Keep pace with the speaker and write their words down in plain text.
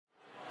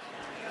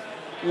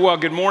Well,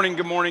 good morning,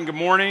 good morning, good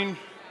morning.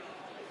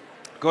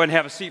 Go ahead and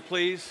have a seat,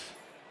 please.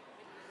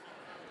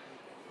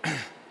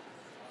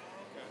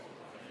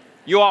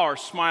 You all are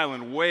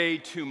smiling way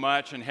too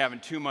much and having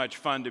too much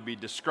fun to be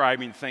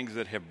describing things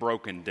that have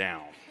broken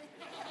down.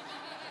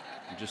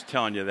 I'm just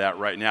telling you that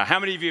right now. How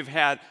many of you have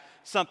had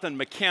something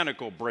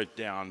mechanical break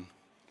down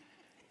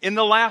in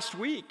the last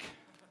week?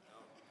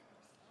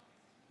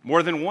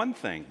 More than one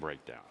thing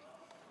break down.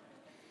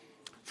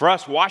 For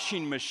us,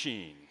 washing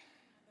machine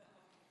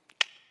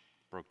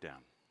broke down.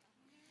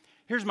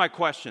 Here's my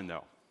question,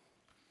 though.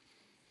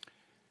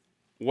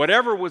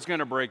 Whatever was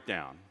going to break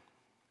down,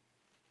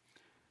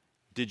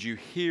 did you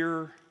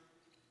hear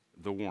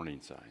the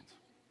warning signs?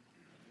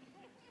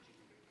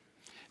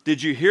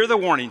 Did you hear the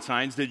warning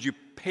signs? Did you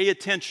pay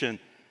attention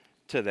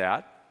to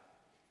that?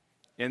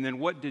 And then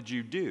what did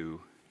you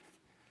do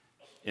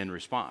in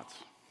response?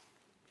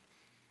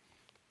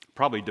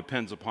 Probably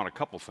depends upon a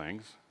couple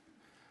things.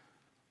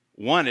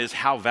 One is,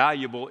 how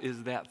valuable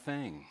is that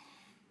thing?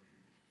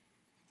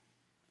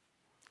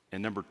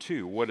 And number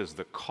two, what is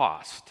the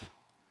cost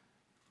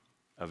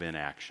of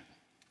inaction?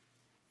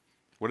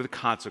 What are the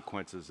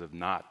consequences of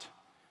not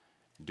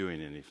doing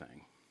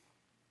anything?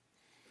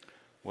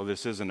 Well,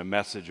 this isn't a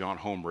message on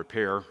home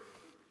repair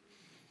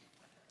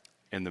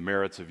and the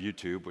merits of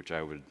YouTube, which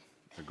I would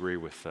agree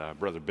with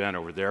Brother Ben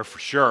over there for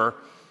sure.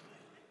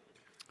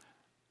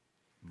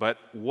 But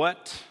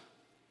what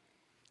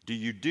do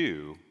you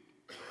do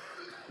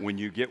when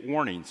you get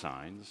warning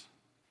signs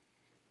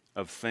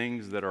of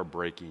things that are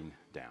breaking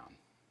down?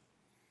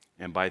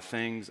 And by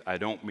things, I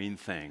don't mean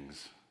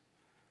things.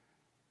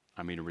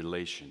 I mean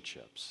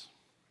relationships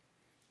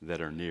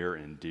that are near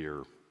and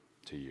dear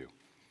to you.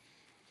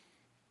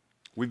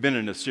 We've been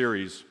in a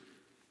series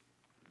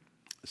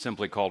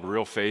simply called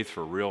Real Faith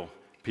for Real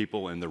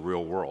People in the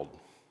Real World.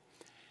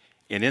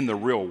 And in the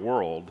real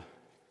world,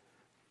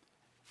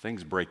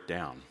 things break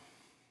down.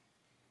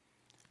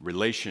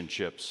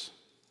 Relationships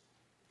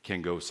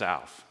can go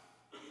south.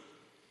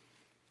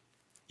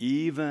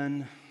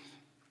 Even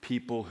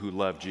people who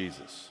love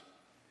Jesus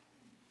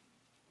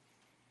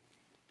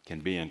can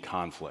be in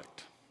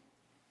conflict,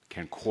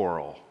 can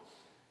quarrel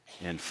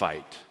and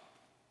fight.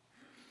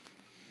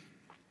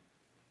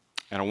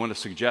 And I want to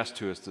suggest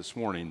to us this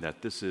morning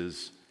that this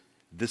is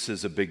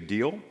a big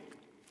deal,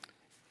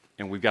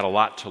 and we've got a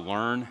lot to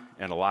learn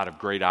and a lot of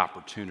great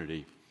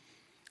opportunity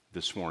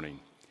this morning.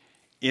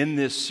 In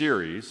this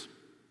series,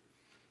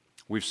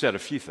 we've said a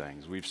few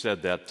things. We've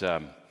said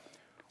that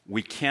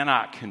we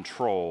cannot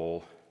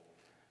control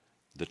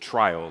the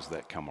trials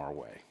that come our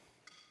way,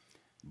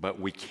 but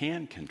we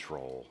can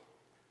control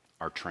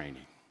our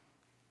training.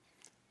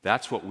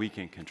 That's what we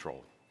can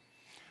control.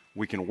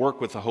 We can work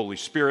with the Holy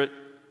Spirit.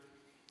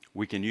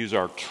 We can use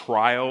our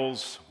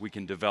trials. We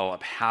can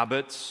develop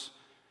habits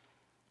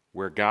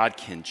where God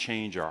can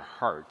change our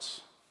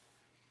hearts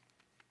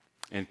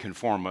and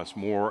conform us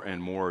more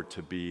and more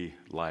to be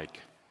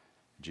like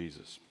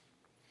Jesus.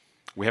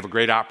 We have a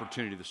great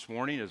opportunity this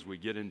morning as we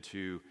get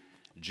into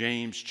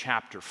James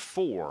chapter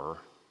 4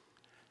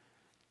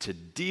 to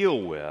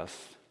deal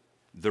with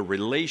the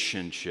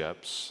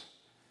relationships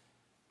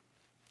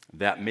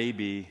that may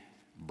be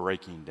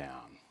breaking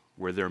down,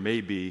 where there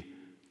may be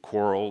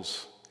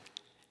quarrels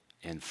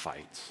and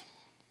fights.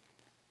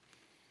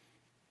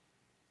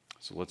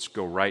 So let's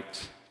go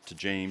right to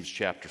James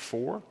chapter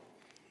 4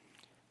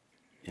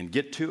 and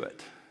get to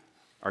it.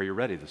 Are you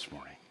ready this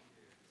morning?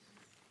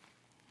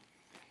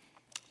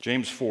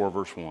 James 4,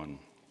 verse 1.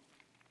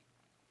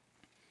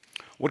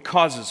 What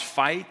causes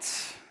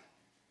fights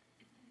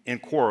and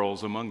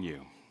quarrels among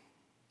you?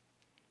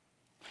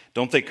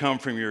 Don't they come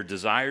from your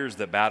desires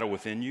that battle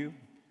within you?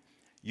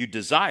 You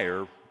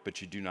desire, but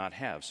you do not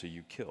have, so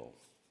you kill.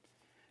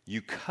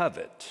 You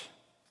covet,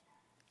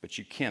 but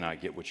you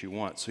cannot get what you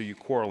want, so you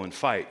quarrel and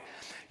fight.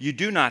 You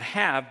do not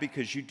have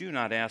because you do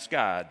not ask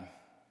God.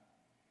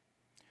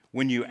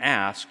 When you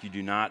ask, you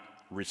do not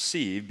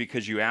receive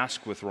because you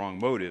ask with wrong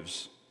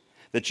motives,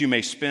 that you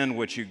may spend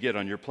what you get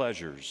on your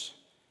pleasures.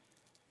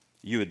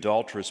 You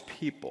adulterous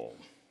people.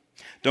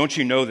 Don't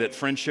you know that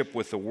friendship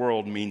with the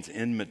world means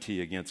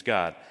enmity against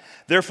God?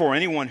 Therefore,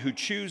 anyone who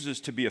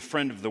chooses to be a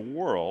friend of the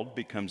world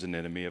becomes an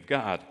enemy of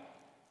God.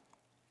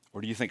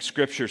 Or do you think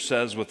Scripture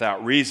says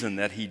without reason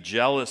that He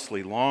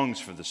jealously longs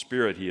for the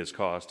Spirit He has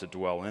caused to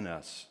dwell in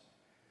us?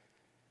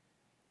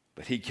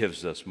 But He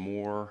gives us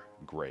more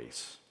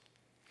grace.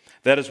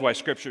 That is why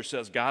Scripture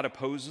says God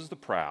opposes the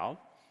proud,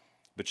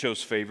 but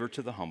shows favor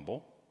to the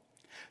humble.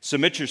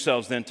 Submit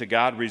yourselves then to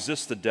God,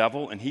 resist the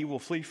devil, and he will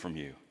flee from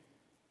you.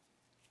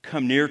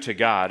 Come near to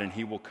God, and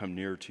He will come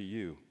near to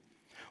you.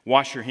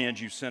 Wash your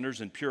hands, you sinners,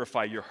 and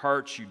purify your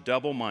hearts, you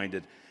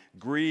double-minded.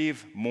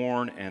 Grieve,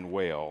 mourn, and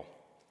wail.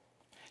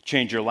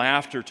 Change your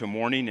laughter to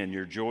mourning and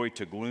your joy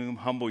to gloom.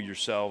 Humble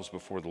yourselves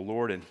before the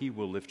Lord, and He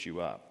will lift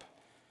you up.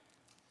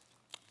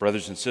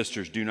 Brothers and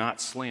sisters, do not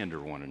slander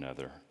one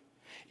another.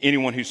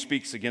 Anyone who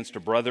speaks against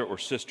a brother or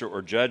sister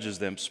or judges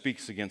them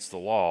speaks against the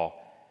law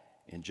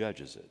and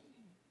judges it.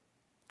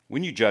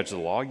 When you judge the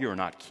law, you are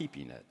not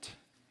keeping it,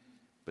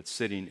 but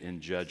sitting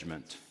in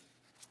judgment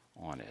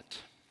on it.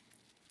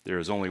 There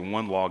is only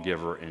one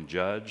lawgiver and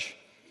judge,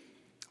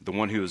 the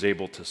one who is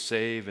able to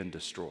save and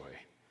destroy.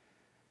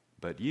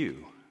 But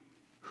you,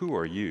 who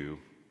are you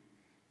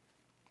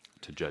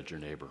to judge your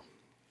neighbor?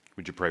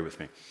 Would you pray with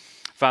me?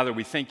 Father,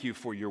 we thank you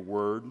for your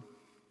word.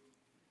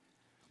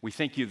 We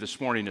thank you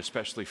this morning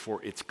especially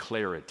for its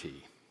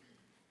clarity.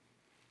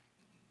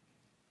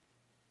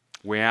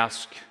 We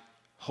ask,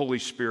 Holy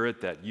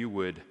Spirit, that you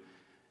would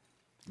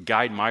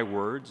guide my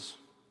words.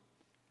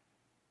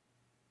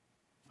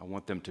 I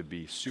want them to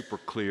be super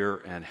clear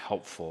and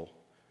helpful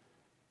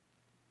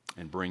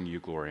and bring you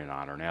glory and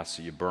honor. And ask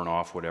that you burn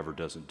off whatever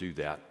doesn't do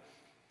that.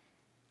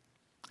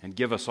 And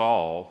give us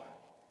all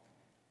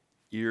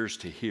ears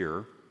to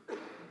hear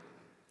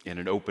and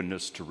an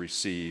openness to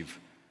receive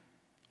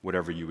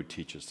whatever you would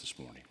teach us this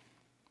morning.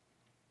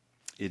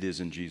 It is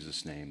in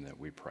Jesus' name that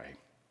we pray.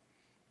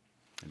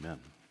 Amen.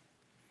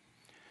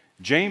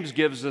 James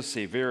gives us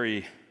a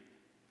very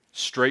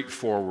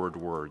straightforward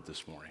word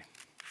this morning.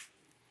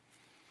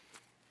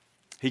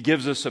 He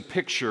gives us a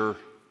picture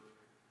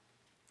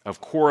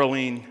of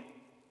quarreling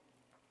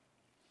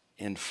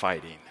and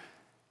fighting.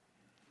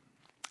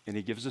 And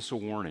he gives us a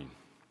warning.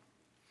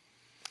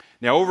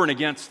 Now, over and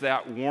against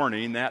that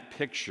warning, that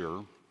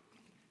picture,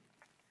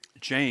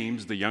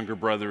 James, the younger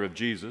brother of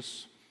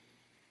Jesus,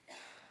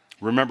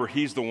 remember,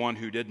 he's the one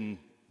who didn't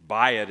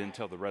buy it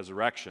until the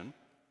resurrection.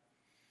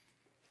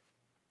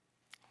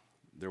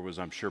 There was,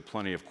 I'm sure,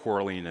 plenty of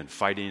quarreling and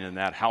fighting in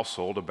that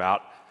household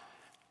about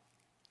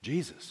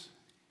Jesus.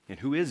 And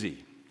who is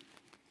he?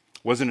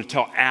 It wasn't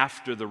until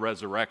after the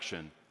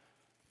resurrection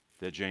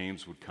that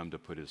James would come to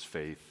put his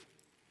faith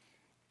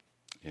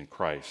in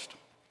Christ.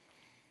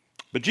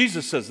 But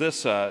Jesus says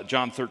this,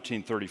 John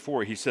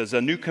 13:34, he says,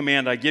 "A new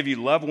command I give you,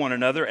 love one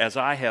another as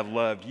I have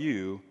loved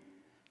you,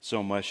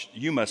 so much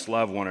you must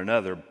love one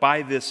another.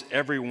 By this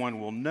everyone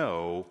will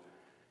know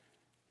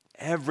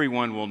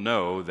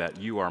that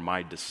you are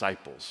my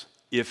disciples,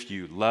 if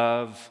you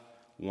love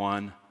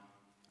one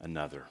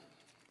another."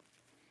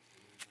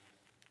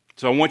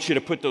 So I want you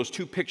to put those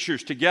two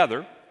pictures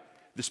together,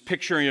 this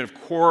picturing of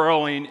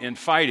quarreling and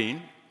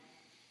fighting,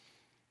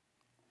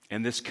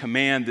 and this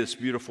command, this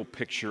beautiful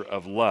picture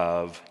of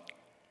love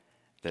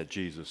that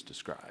Jesus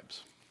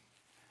describes.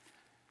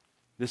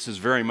 This is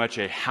very much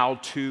a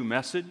how-to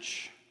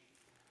message,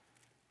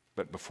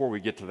 but before we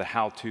get to the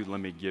how-to, let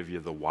me give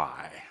you the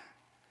why.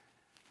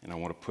 And I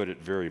want to put it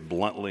very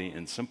bluntly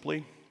and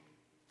simply.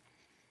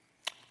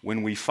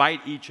 When we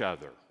fight each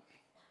other,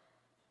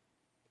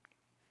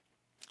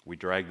 we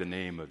drag the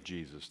name of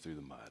Jesus through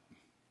the mud.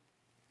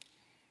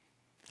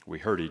 We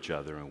hurt each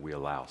other and we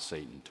allow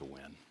Satan to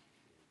win.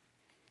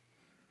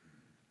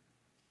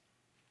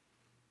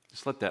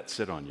 Just let that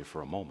sit on you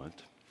for a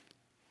moment.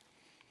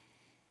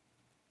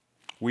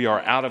 We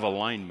are out of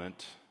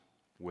alignment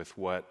with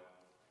what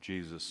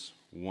Jesus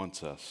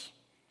wants us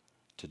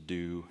to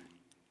do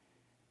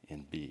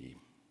and be.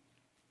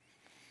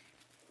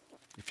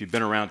 If you've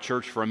been around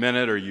church for a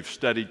minute or you've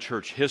studied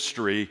church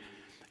history,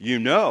 you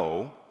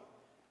know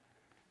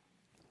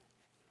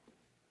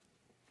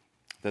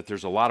that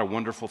there's a lot of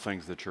wonderful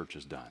things the church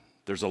has done.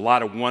 There's a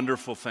lot of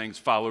wonderful things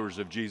followers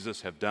of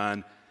Jesus have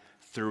done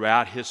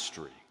throughout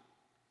history.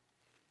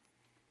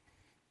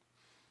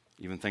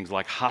 Even things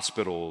like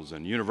hospitals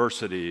and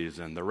universities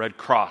and the Red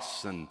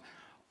Cross and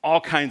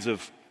all kinds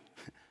of,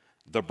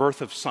 the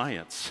birth of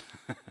science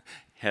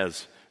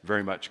has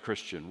very much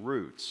Christian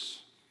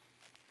roots.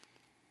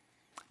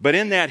 But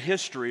in that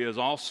history is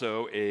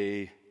also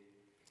a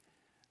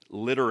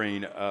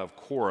littering of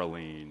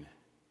quarreling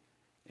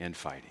and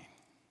fighting.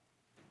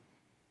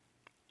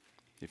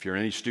 If you're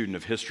any student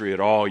of history at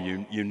all,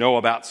 you know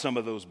about some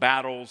of those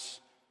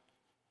battles,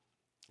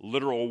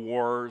 literal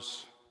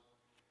wars,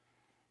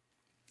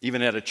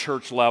 even at a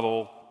church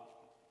level.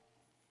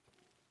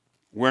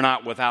 We're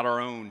not without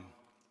our own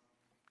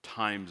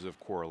times of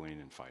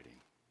quarreling and fighting.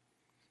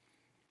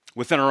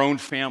 Within our own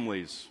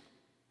families,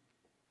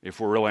 if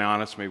we're really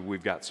honest, maybe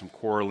we've got some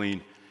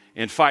quarreling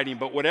and fighting.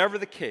 But whatever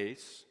the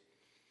case,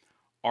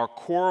 our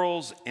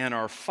quarrels and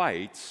our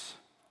fights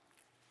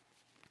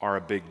are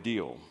a big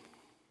deal.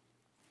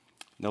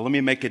 Now, let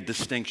me make a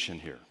distinction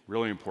here,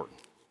 really important.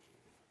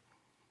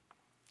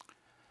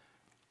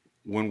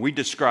 When we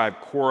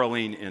describe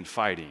quarreling and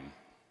fighting,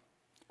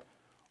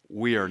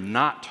 we are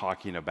not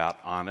talking about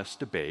honest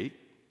debate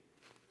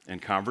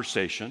and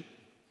conversation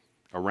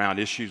around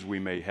issues we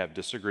may have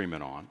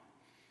disagreement on.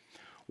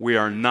 We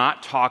are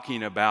not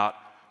talking about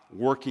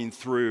working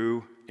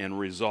through and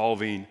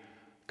resolving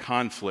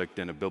conflict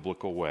in a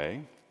biblical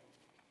way.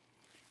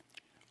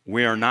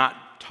 We are not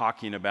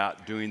talking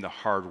about doing the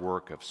hard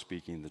work of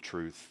speaking the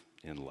truth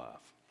in love.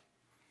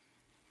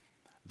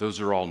 Those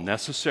are all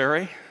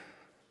necessary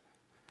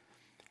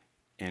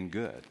and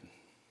good.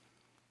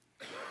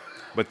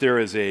 But there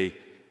is a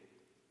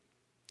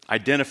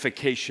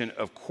identification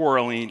of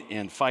quarreling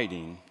and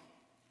fighting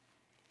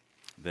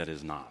that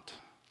is not.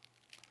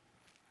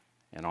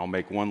 And I'll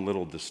make one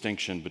little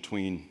distinction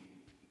between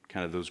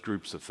kind of those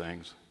groups of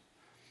things.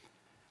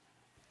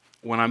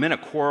 When I'm in a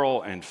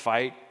quarrel and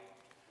fight,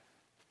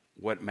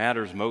 what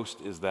matters most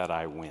is that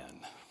I win.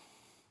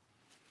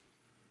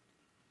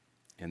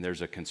 And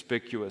there's a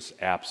conspicuous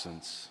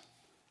absence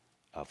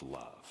of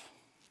love.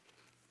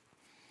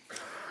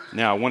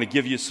 Now, I want to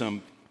give you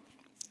some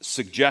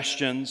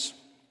suggestions,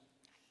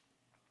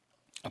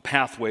 a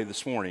pathway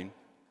this morning.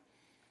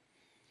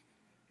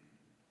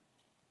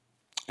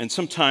 And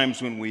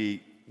sometimes when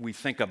we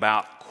think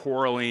about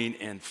quarreling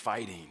and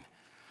fighting,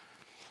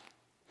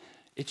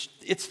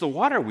 it's the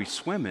water we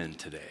swim in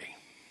today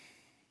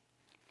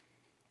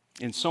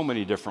in so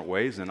many different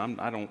ways, and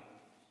I don't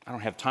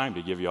have time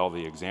to give you all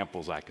the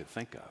examples I could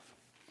think of.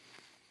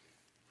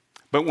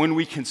 But when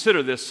we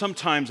consider this,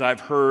 sometimes I've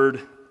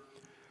heard,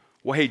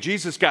 well, hey,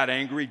 Jesus got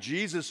angry.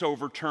 Jesus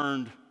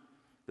overturned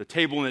the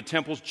table in the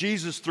temples.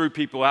 Jesus threw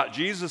people out.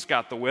 Jesus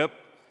got the whip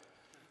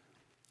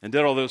and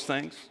did all those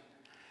things.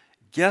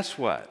 Guess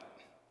what?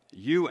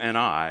 You and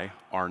I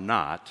are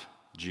not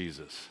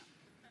Jesus.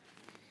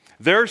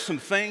 There are some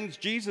things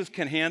Jesus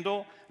can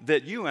handle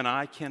that you and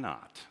I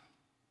cannot.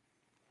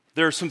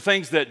 There are some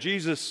things that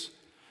Jesus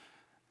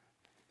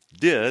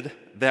did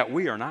that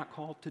we are not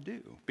called to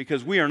do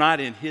because we are not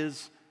in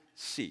his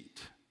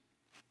seat.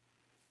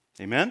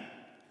 Amen?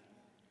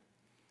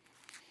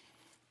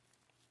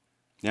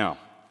 Now,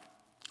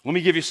 let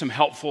me give you some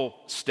helpful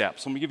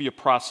steps. Let me give you a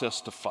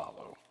process to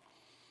follow.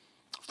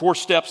 4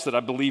 steps that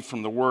I believe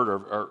from the Word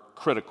are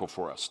critical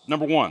for us.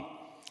 Number 1,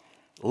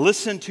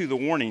 listen to the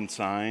warning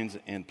signs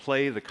and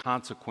play the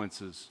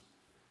consequences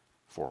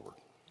forward.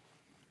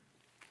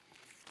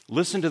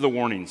 Listen to the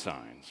warning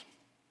signs.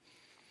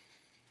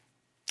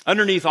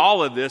 Underneath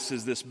all of this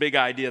is this big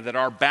idea that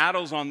our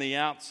battles on the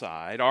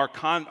outside, our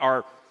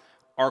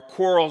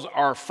quarrels,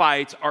 our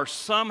fights are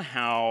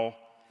somehow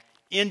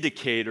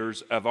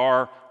indicators of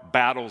our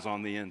battles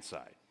on the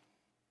inside.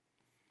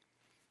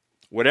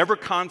 Whatever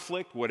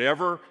conflict,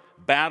 whatever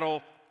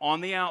battle on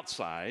the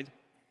outside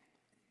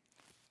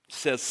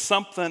says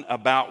something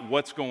about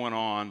what's going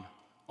on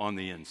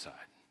the inside.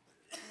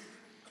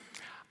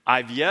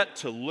 I've yet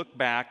to look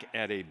back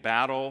at a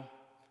battle,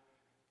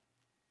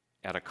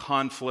 at a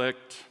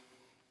conflict,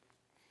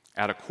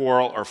 at a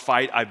quarrel or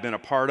fight I've been a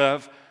part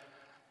of.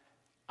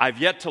 I've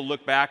yet to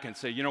look back and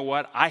say, you know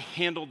what? I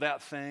handled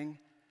that thing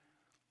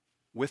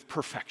with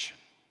perfection.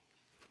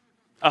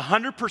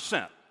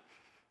 100%.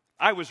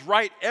 I was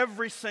right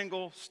every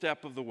single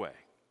step of the way.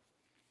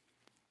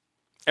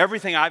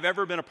 Everything I've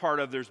ever been a part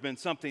of, there's been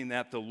something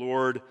that the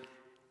Lord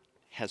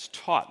has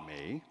taught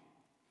me,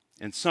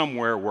 and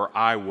somewhere where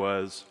I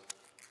was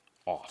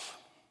off.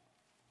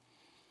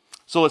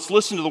 So let's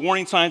listen to the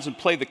warning signs and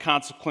play the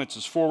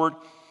consequences forward.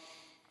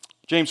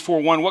 James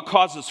 4:1, what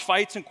causes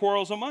fights and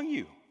quarrels among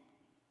you?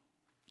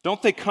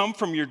 Don't they come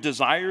from your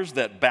desires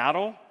that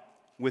battle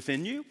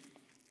within you?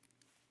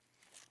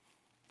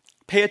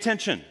 Pay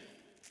attention.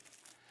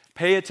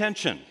 Pay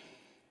attention.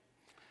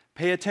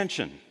 Pay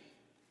attention.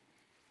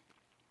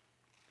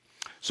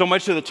 So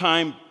much of the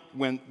time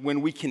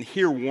when we can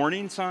hear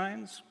warning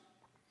signs,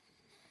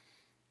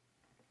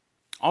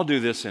 I'll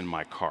do this in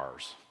my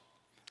cars.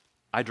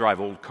 I drive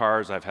old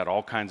cars. I've had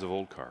all kinds of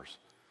old cars.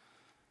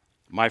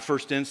 My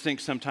first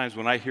instinct sometimes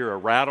when I hear a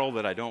rattle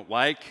that I don't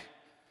like,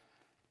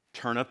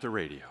 turn up the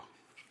radio.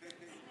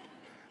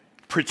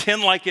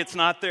 Pretend like it's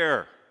not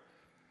there.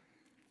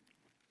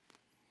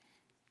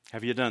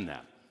 Have you done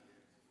that?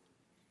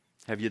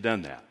 Have you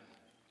done that?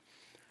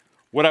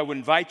 What I would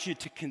invite you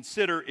to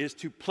consider is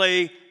to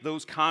play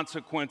those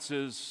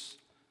consequences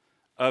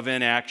of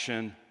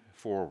inaction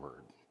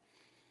forward.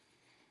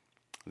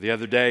 The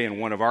other day in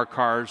one of our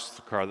cars,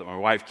 the car that my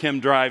wife Kim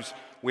drives,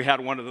 we had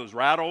one of those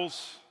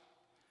rattles.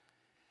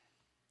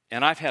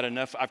 And I've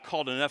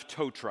called enough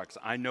tow trucks.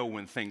 I know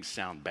when things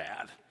sound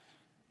bad.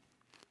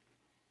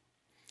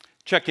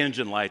 Check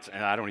engine lights,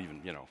 and I don't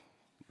even,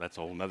 that's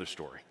a whole nother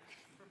story.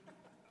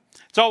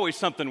 It's always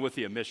something with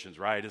the emissions,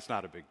 right? It's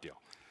not a big deal.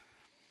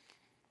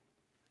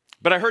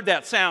 But I heard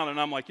that sound,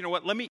 and I'm like, you know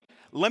what? Let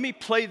me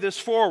play this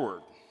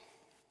forward.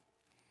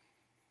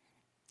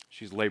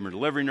 She's a labor and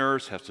delivery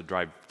nurse, has to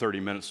drive 30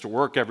 minutes to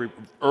work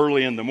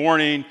early in the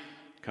morning,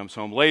 comes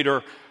home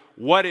later.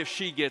 What if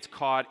she gets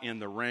caught in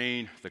the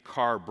rain, the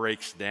car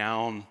breaks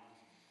down,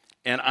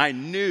 and I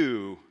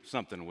knew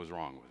something was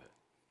wrong with it?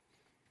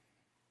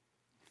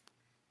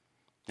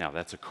 Now,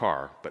 that's a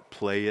car, but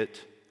play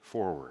it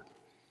forward.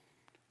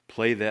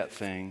 Play that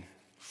thing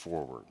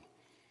forward.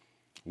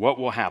 What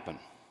will happen?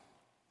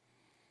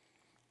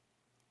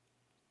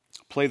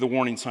 Play the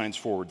warning signs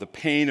forward. The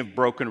pain of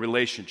broken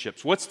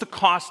relationships. What's the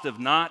cost of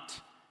not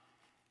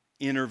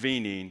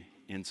intervening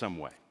in some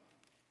way?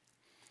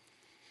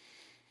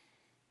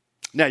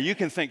 Now, you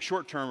can think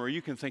short term or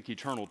you can think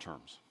eternal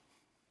terms.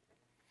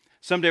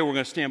 Someday we're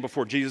going to stand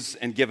before Jesus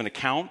and give an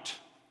account.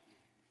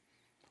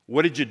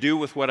 What did you do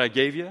with what I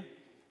gave you?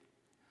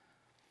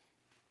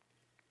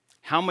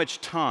 How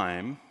much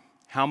time,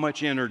 how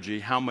much energy,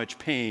 how much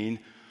pain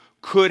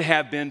could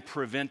have been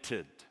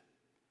prevented,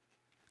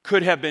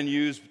 could have been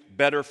used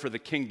better for the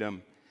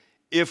kingdom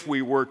if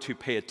we were to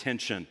pay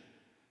attention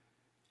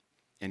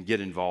and get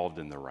involved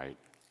in the right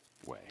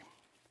way.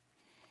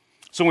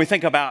 So when we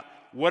think about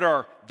what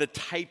are the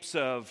types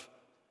of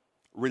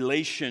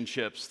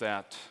relationships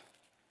that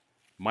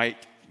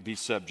might be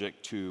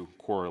subject to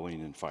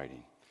quarreling and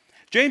fighting.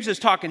 James is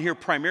talking here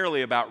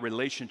primarily about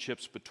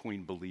relationships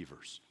between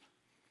believers.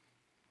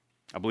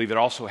 I believe it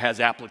also has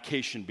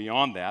application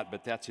beyond that,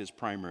 but that's his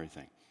primary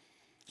thing.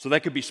 So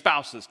that could be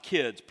spouses,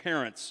 kids,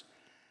 parents,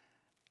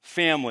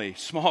 family,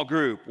 small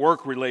group,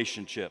 work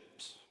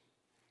relationships.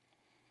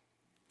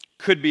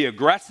 Could be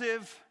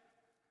aggressive,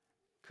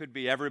 could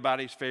be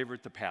everybody's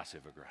favorite, the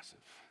passive aggressive.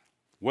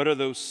 What are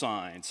those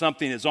signs?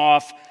 Something is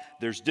off,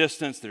 there's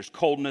distance, there's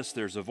coldness,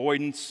 there's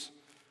avoidance.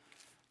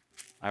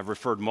 I've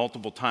referred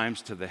multiple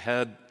times to the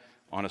head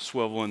on a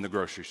swivel in the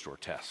grocery store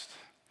test.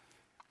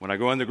 When I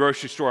go in the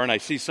grocery store and I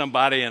see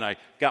somebody and I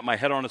got my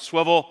head on a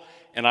swivel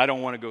and I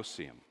don't want to go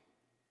see them.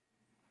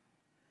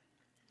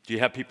 Do you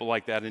have people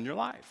like that in your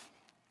life?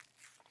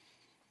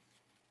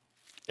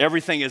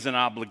 Everything is an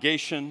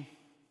obligation.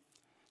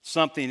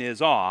 Something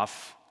is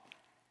off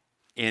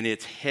and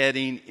it's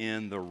heading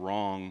in the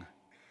wrong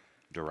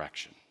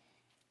direction.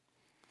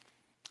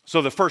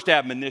 So the first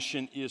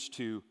admonition is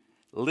to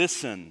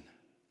listen.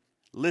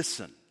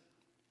 Listen.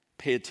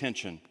 Pay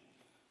attention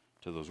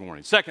to those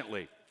warnings.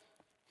 Secondly,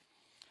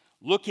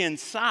 look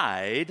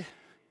inside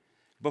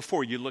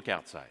before you look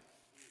outside.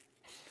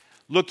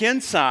 Look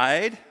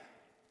inside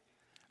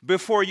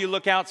before you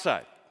look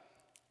outside.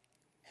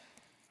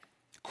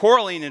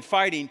 Quarreling and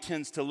fighting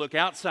tends to look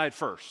outside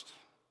first.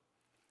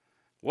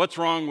 What's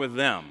wrong with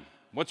them?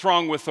 What's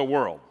wrong with the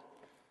world?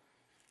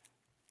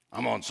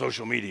 I'm on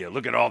social media.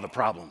 Look at all the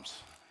problems.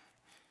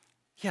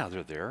 Yeah,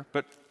 they're there,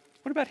 but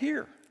what about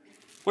here?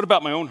 What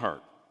about my own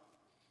heart?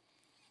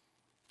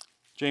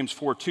 James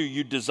 4:2,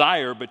 you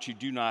desire, but you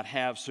do not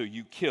have, so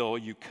you kill.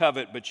 You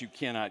covet, but you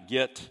cannot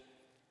get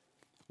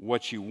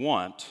what you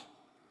want,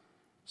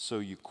 so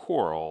you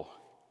quarrel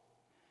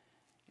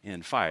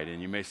and fight.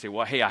 And you may say,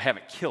 well, hey, I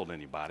haven't killed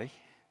anybody.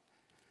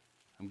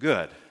 I'm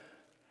good.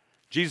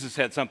 Jesus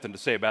had something to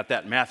say about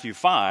that in Matthew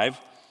 5.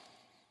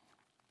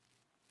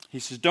 He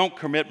says, don't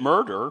commit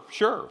murder,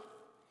 sure.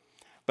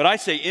 But I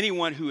say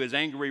anyone who is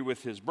angry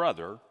with his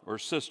brother or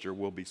sister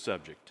will be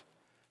subject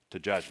to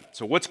judgment.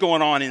 So what's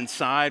going on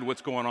inside?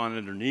 What's going on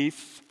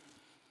underneath?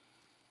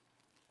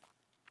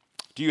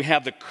 Do you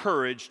have the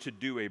courage to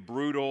do a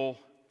brutal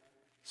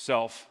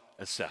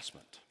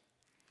self-assessment?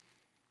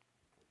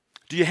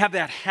 Do you have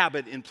that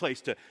habit in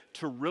place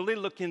to really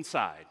look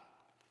inside?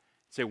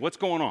 Say, what's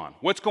going on?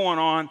 What's going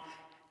on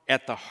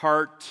at the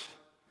heart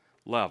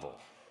level?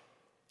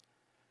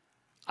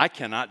 I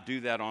cannot do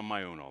that on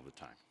my own all the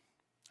time.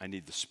 I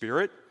need the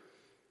Spirit,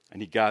 I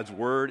need God's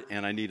Word,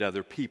 and I need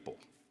other people.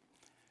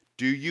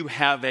 Do you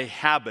have a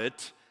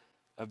habit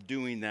of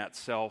doing that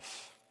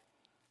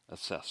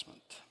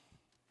self-assessment?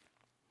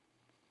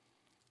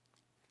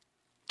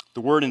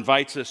 The Word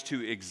invites us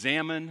to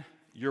examine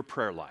your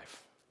prayer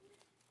life.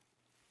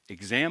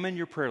 Examine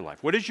your prayer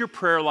life. What does your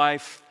prayer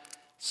life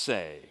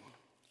say?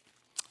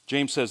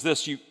 James says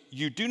this,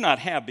 you do not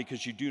have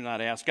because you do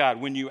not ask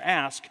God. When you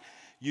ask,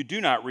 you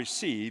do not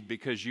receive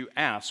because you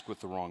ask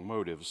with the wrong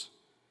motives,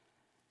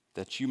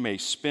 that you may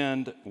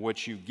spend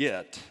what you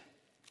get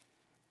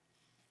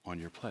on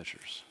your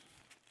pleasures.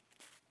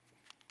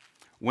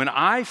 When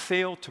I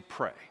fail to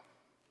pray,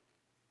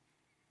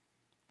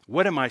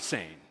 what am I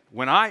saying?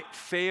 When I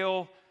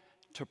fail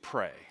to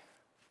pray,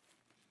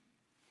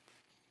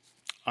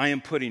 I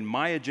am putting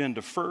my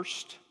agenda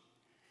first,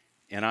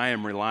 and I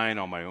am relying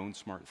on my own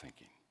smart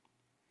thinking.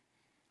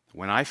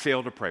 When I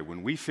fail to pray,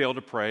 when we fail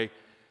to pray,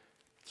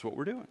 that's what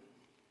we're doing.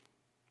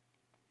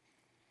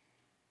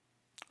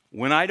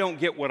 When I don't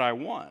get what I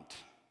want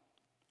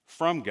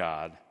from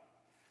God,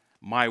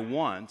 my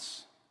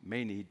wants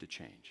may need to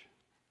change.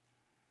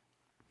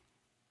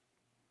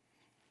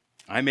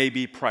 I may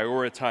be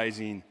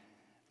prioritizing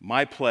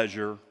my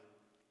pleasure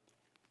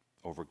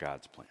over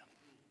God's plan.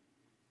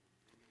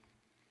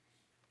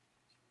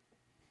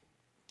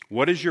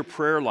 What is your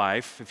prayer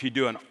life? If you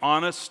do an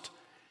honest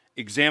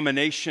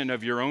examination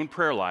of your own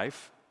prayer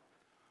life,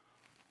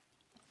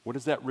 what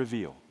does that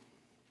reveal?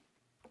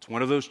 It's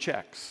one of those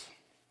checks.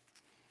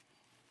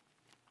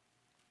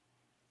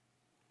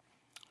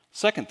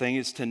 Second thing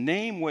is to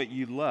name what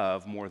you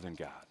love more than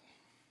God.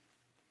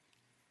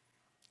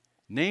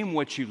 Name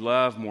what you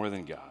love more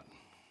than God.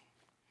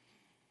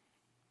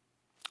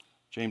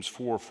 James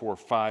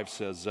 4:5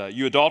 says,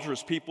 you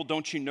adulterous people,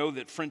 don't you know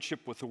that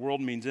friendship with the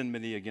world means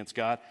enmity against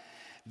God?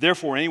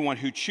 Therefore, anyone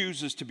who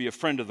chooses to be a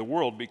friend of the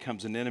world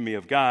becomes an enemy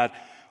of God.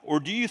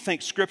 Or do you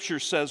think Scripture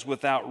says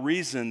without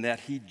reason that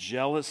he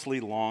jealously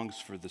longs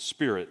for the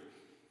Spirit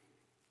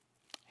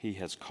he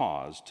has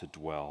caused to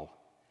dwell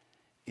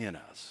in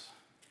us?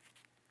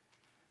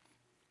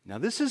 Now,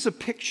 this is a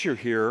picture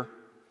here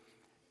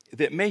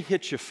that may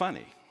hit you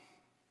funny.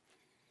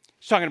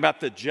 He's talking about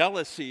the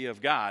jealousy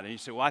of God. And you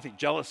say, well, I think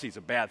jealousy is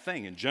a bad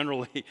thing. And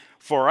generally,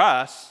 for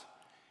us,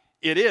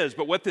 it is.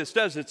 But what this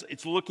does,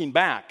 it's looking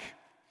back.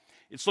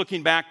 It's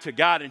looking back to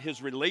God and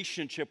his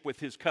relationship with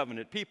his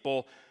covenant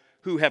people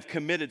who have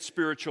committed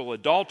spiritual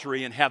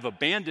adultery and have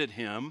abandoned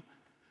him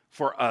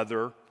for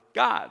other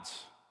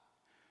gods.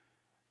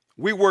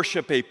 We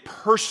worship a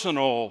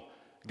personal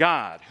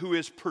God who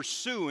is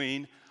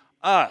pursuing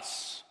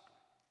us.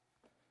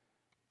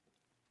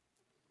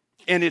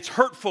 And it's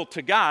hurtful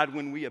to God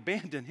when we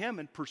abandon him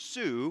and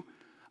pursue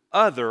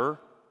other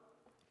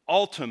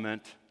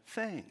ultimate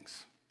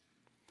things.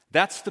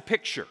 That's the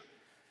picture.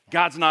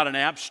 God's not an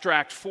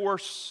abstract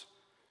force.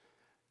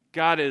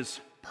 God is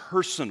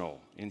personal,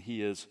 and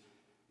he is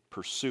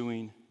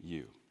pursuing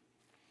you.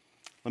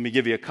 Let me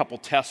give you a couple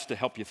tests to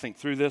help you think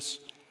through this.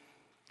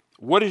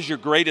 What is your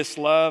greatest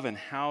love, and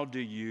how do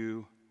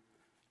you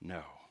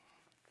know?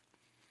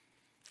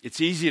 It's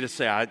easy to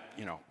say, I'm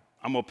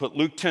going to put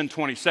Luke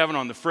 10:27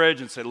 on the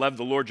fridge and say, love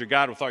the Lord your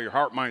God with all your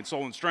heart, mind,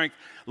 soul, and strength.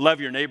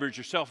 Love your neighbor as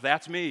yourself.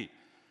 That's me.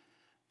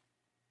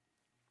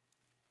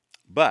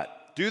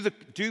 But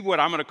do what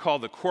I'm going to call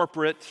the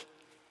corporate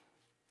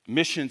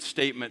mission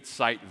statement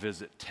site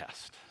visit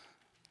test.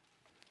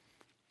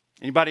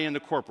 Anybody in the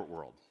corporate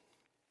world?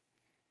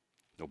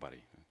 Nobody.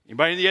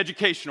 Anybody in the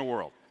educational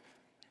world?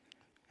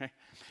 Okay.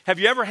 Have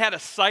you ever had a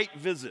site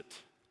visit?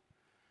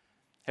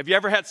 Have you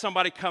ever had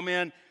somebody come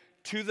in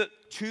to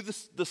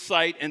the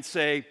site and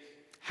say,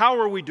 how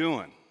are we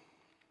doing?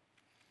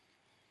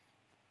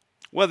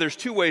 Well, there's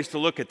two ways to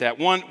look at that.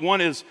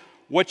 One is,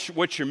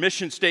 what's your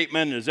mission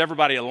statement? Is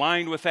everybody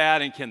aligned with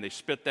that, and can they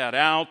spit that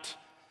out?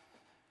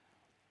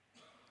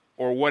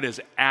 Or what is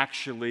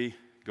actually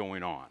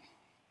going on?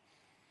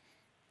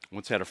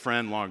 Once had a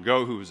friend long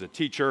ago who was a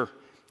teacher,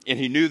 and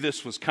he knew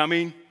this was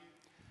coming.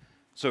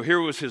 So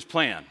here was his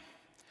plan.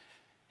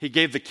 He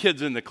gave the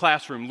kids in the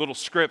classroom little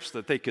scripts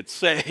that they could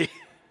say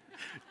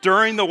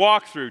during the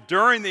walkthrough,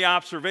 during the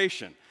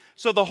observation.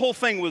 So the whole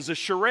thing was a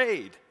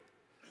charade.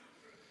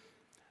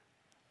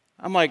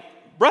 I'm like,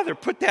 brother,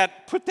 put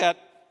that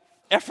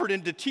effort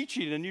into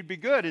teaching and you'd be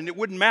good, and it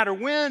wouldn't matter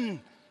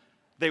when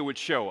they would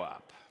show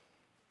up.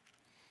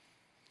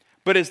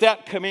 But is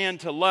that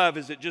command to love,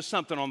 is it just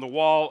something on the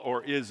wall,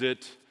 or is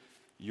it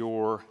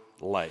your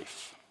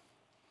life?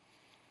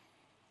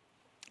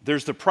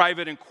 There's the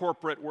private and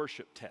corporate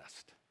worship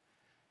test.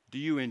 Do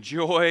you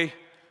enjoy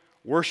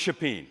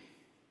worshiping?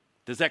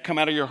 Does that come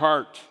out of your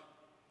heart?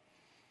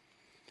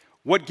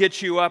 What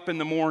gets you up in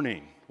the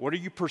morning? What are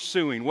you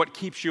pursuing? What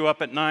keeps you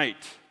up at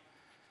night?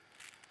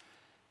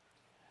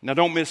 Now,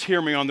 don't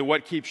mishear me on the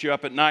what keeps you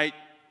up at night.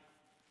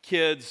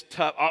 Kids,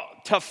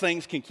 tough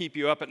things can keep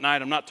you up at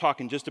night. I'm not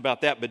talking just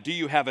about that, but do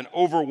you have an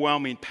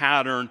overwhelming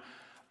pattern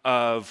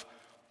of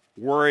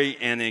worry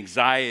and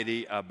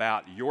anxiety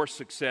about your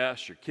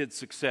success, your kids'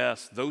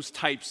 success, those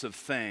types of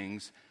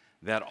things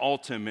that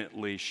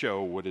ultimately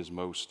show what is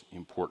most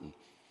important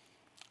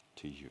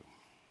to you?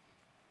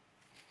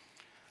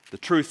 The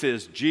truth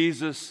is,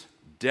 Jesus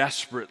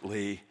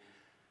desperately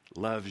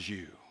loves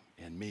you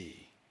and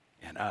me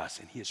and us,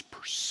 and he is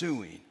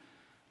pursuing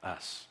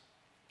us.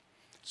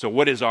 So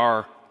what does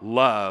our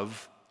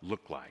love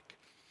look like?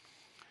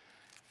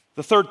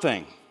 The third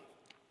thing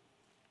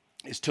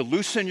is to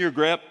loosen your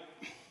grip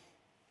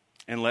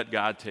and let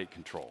God take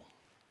control.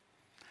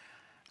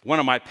 One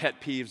of my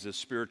pet peeves is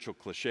spiritual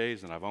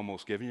cliches, and I've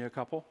almost given you a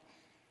couple.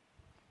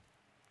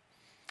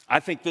 I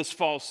think this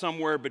falls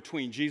somewhere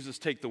between Jesus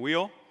Take the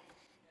Wheel.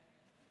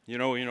 You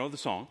know the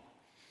song.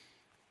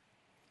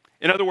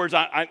 In other words,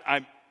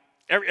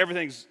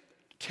 everything's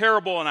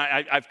terrible, and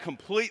I've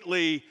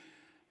completely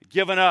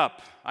given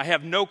up. I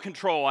have no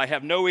control. I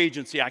have no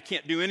agency. I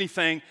can't do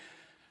anything.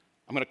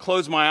 I'm going to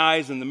close my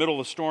eyes in the middle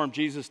of a storm.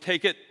 Jesus,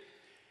 take it.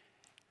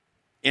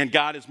 And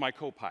God is my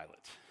co-pilot.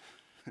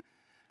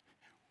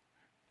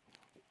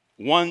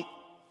 One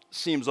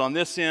seems on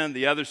this end,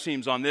 the other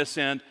seems on this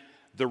end.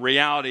 The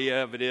reality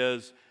of it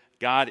is,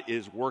 God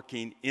is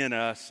working in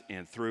us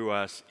and through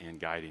us and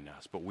guiding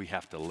us, but we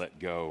have to let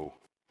go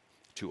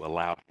to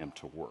allow him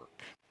to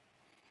work.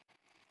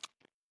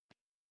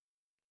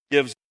 He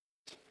gives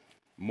us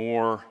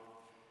more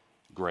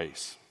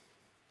grace.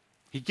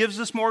 He gives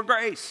us more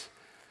grace.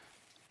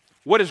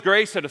 What is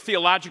grace at a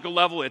theological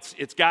level?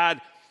 It's God,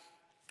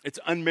 it's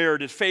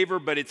unmerited favor,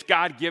 but it's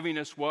God giving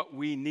us what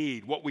we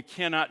need, what we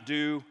cannot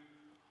do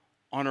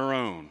on our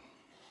own.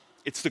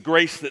 It's the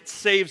grace that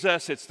saves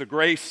us. It's the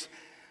grace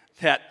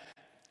that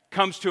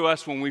comes to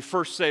us when we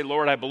first say,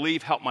 Lord, I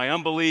believe, help my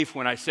unbelief.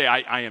 When I say,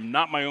 I am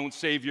not my own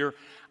Savior,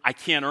 I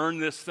can't earn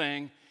this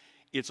thing.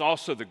 It's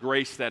also the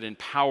grace that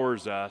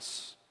empowers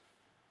us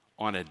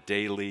on a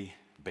daily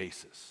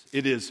basis.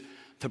 It is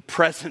the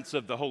presence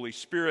of the Holy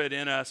Spirit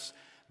in us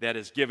that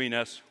is giving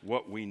us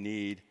what we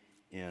need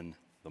in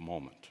the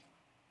moment.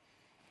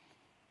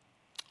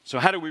 So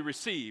how do we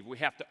receive? We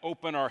have to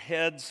open our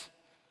heads,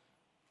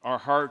 our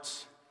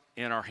hearts,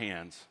 and our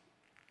hands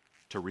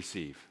to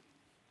receive.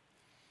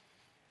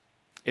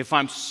 If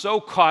I'm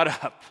so caught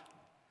up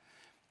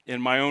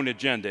in my own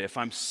agenda, if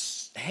I'm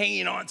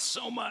hanging on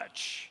so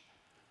much,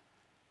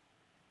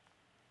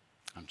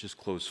 I'm just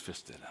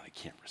closed-fisted and I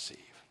can't receive.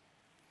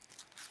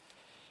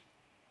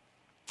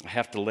 I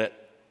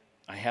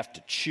have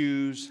to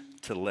choose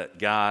to let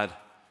God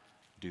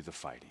do the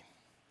fighting.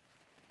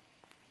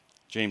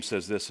 James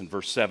says this in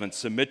verse 7,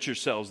 submit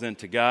yourselves then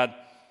to God,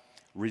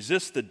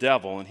 resist the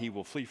devil and he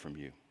will flee from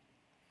you.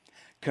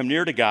 Come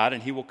near to God,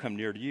 and he will come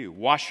near to you.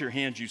 Wash your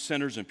hands, you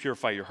sinners, and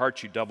purify your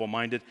hearts, you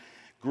double-minded.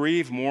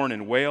 Grieve, mourn,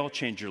 and wail.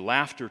 Change your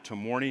laughter to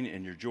mourning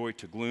and your joy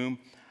to gloom.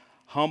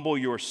 Humble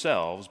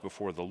yourselves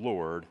before the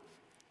Lord,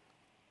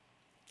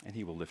 and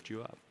he will lift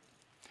you up.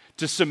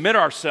 To submit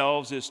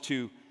ourselves is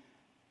to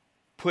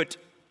put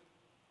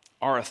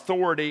our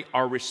authority,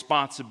 our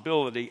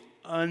responsibility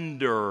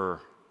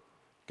under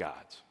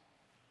God's.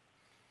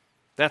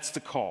 That's the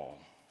call.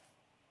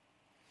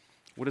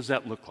 What does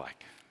that look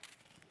like?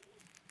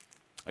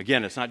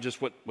 Again, it's not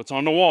just what's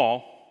on the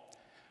wall,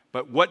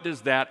 but what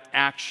does that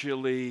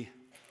actually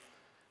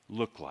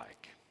look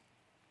like?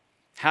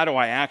 How do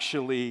I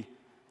actually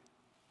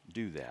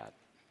do that?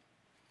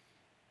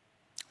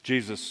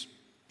 Jesus'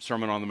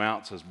 Sermon on the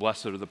Mount says,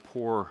 "Blessed are the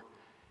poor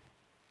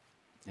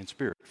in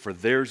spirit, for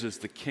theirs is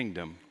the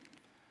kingdom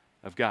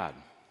of God."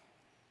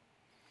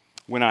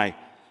 When I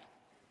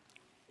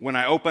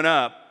open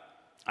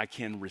up, I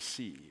can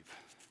receive.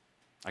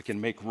 I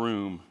can make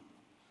room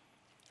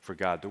for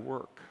God to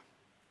work.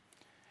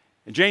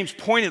 And James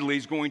pointedly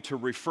is going to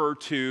refer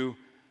to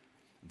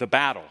the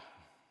battle.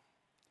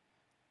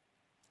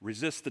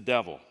 Resist the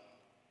devil,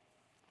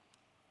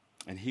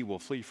 and he will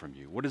flee from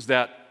you. What does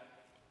that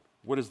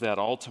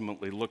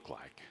ultimately look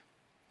like?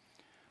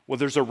 Well,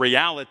 there's a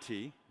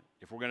reality.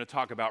 If we're going to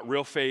talk about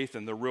real faith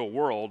and the real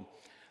world,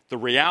 the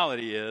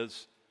reality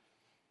is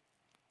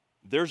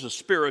there's a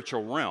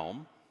spiritual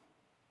realm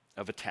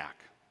of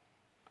attack.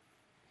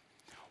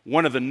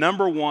 One of the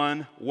number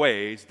one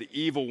ways the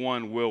evil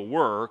one will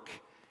work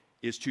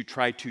is to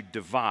try to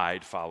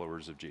divide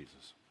followers of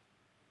Jesus.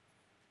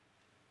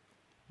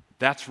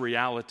 That's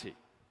reality.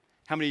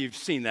 How many of you have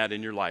seen that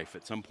in your life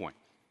at some point?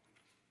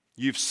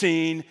 You've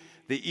seen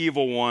the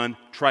evil one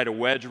try to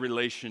wedge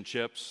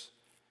relationships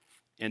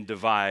and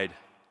divide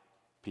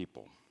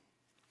people.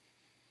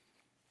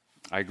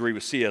 I agree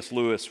with C.S.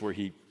 Lewis where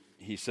he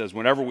says,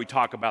 whenever we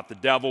talk about the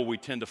devil, we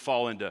tend to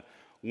fall into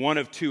one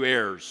of two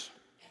errors.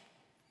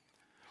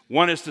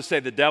 One is to say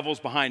the devil's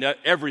behind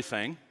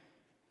everything,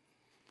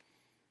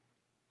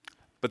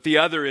 but the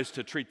other is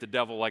to treat the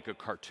devil like a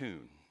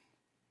cartoon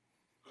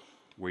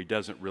where he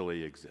doesn't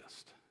really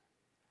exist.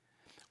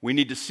 We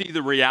need to see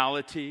the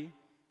reality.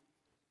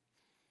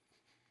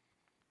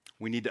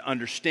 We need to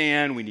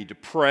understand. We need to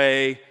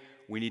pray.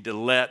 We need to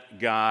let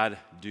God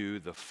do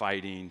the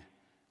fighting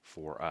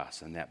for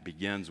us, and that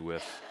begins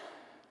with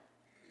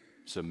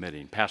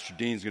submitting. Pastor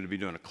Dean's going to be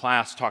doing a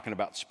class talking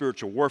about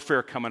spiritual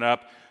warfare coming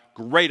up.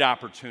 Great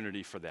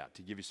opportunity for that,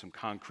 to give you some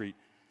concrete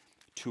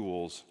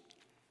tools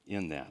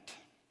in that.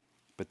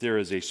 But there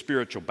is a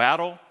spiritual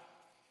battle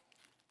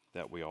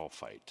that we all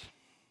fight.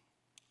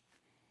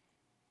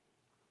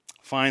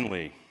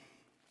 Finally,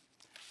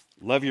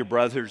 love your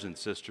brothers and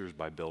sisters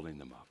by building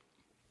them up.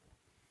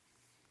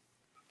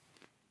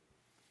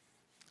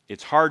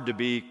 It's hard to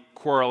be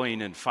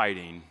quarreling and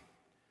fighting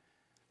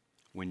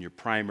when your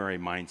primary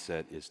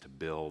mindset is to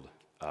build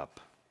up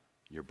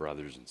your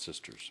brothers and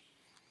sisters.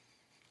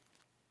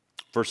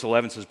 Verse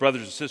 11 says,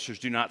 "Brothers and sisters,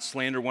 do not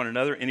slander one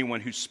another.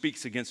 Anyone who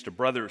speaks against a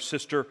brother or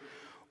sister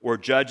or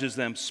judges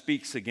them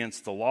speaks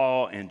against the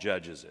law and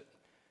judges it.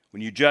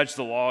 When you judge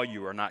the law,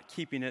 you are not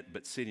keeping it,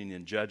 but sitting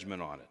in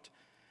judgment on it.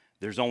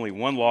 There's only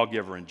one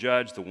lawgiver and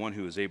judge, the one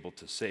who is able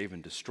to save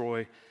and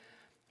destroy.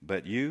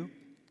 But you,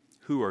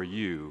 who are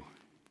you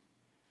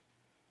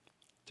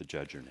to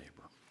judge your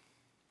neighbor?"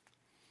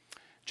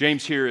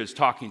 James here is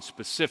talking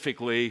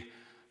specifically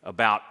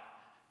about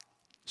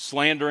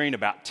slandering,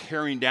 about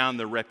tearing down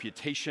the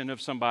reputation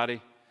of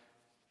somebody.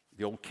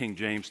 The old King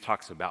James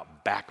talks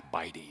about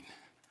backbiting.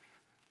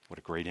 What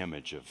a great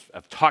image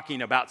of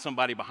talking about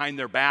somebody behind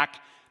their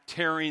back,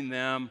 tearing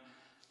them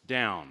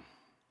down.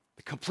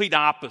 The complete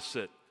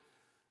opposite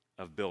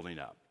of building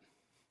up.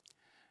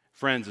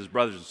 Friends, as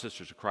brothers and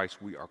sisters of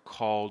Christ, we are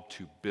called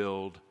to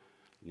build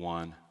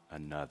one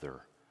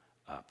another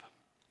up.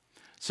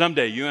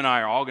 Someday, you and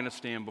I are all going to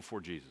stand before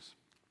Jesus,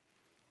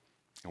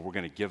 and we're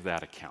going to give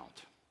that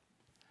account.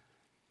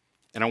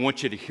 And I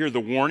want you to hear the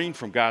warning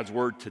from God's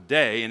word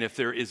today, and if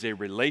there is a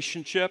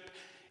relationship,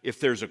 if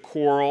there's a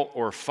quarrel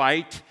or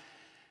fight,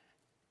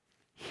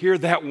 hear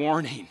that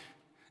warning.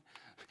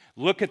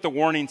 Look at the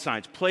warning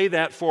signs. Play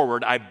that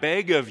forward. I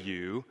beg of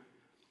you,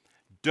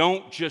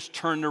 don't just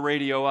turn the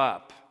radio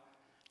up.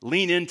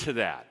 Lean into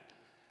that.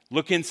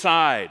 Look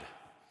inside.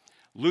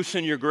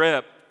 Loosen your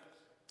grip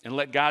and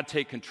let God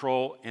take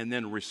control, and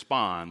then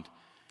respond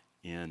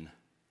in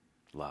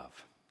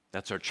love.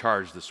 That's our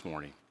charge this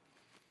morning.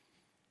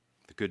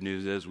 The good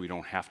news is we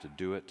don't have to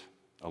do it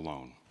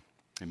alone.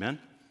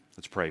 Amen?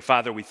 Let's pray.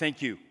 Father, we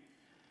thank you.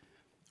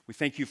 We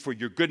thank you for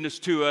your goodness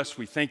to us.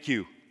 We thank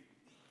you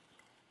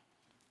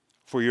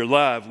for your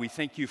love. We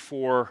thank you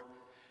for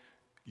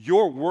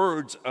your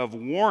words of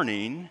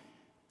warning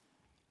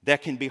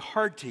that can be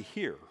hard to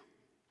hear.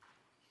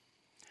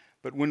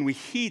 But when we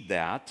heed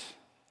that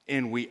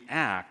and we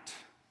act,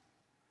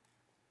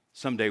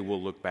 someday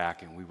we'll look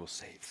back and we will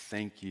say,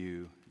 "Thank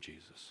you,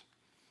 Jesus."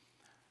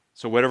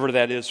 So whatever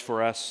that is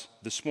for us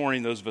this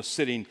morning, those of us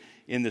sitting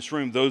in this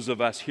room, those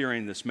of us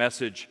hearing this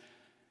message,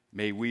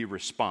 May we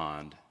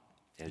respond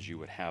as you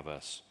would have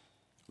us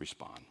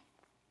respond.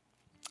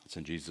 It's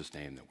in Jesus'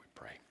 name that we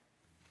pray.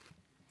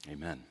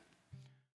 Amen.